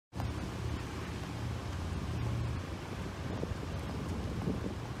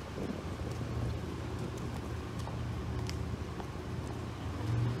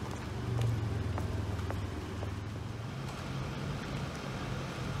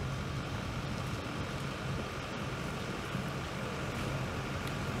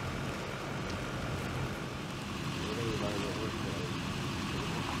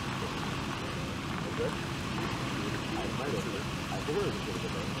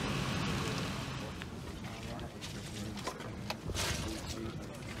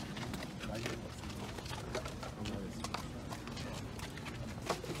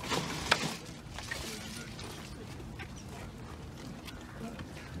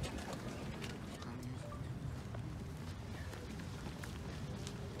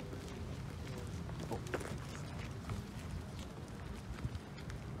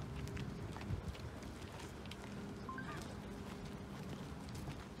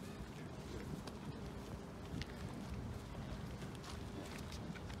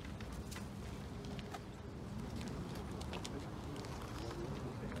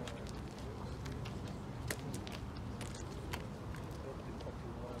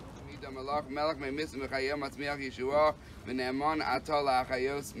המלאך מלך ממיס ומחיה מצמיח ישועה ונאמן עתה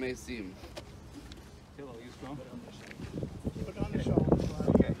לאחיות מתים. Put on the shoulder.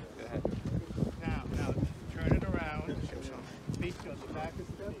 Okay, go ahead. Now, turn it around. Feet go the back.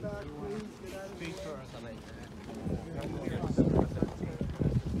 Step back, please. Feet first.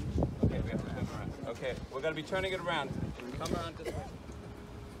 Okay, we have to turn around. Okay, we're going to be turning it around. Come around this way.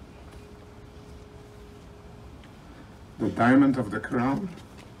 The diamond of the crown.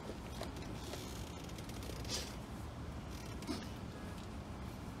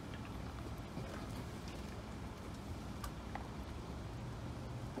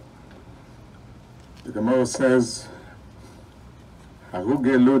 The Gemara says, Haru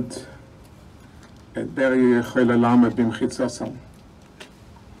gelud et ber yechol olam bimchitzosam.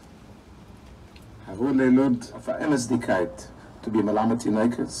 Haru lelud of enesdigkeit to be melamet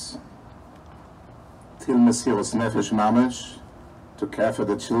tinoikes. Till Mesiros Nefesh Mamash, to care for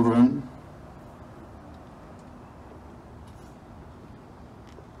the children.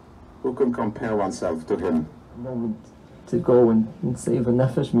 Who can compare oneself to him? A moment to go and save a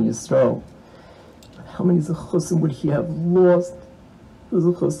Nefesh Yisrael. How many Zechusim would he have lost? The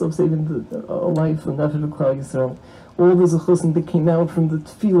Zechus of saving a life, a Nefesh of Klal Yisrael. All the Zechusim that came out from the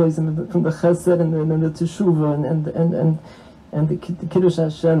Tefillos and from the Chesed and the Teshuvah and the Kiddush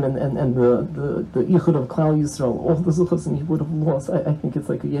Hashem and the Ichud of Klal Yisrael, all the Zuchusim he would have lost. I think it's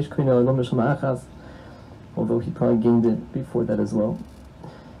like a Yesh Koina Olam Shema Achas, although he probably gained it before that as well.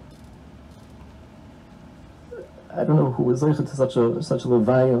 I don't know who was Zeichet to such a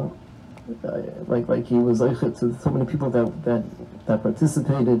Levaya, like he was Zeichet to so many people that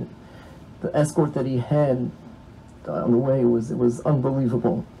participated. The escort that he had on the way was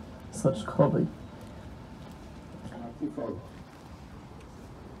unbelievable. Such kavod.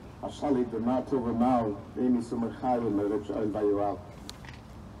 Ashali b'matu v'mal v'imi sumerchayu meretz oil v'yoal.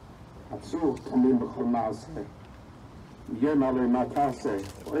 Hatzu tamim b'chol ma'aseh. Yem alei matase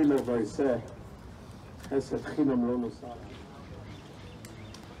oiler v'yiseh. Chesed chinam lo nusar.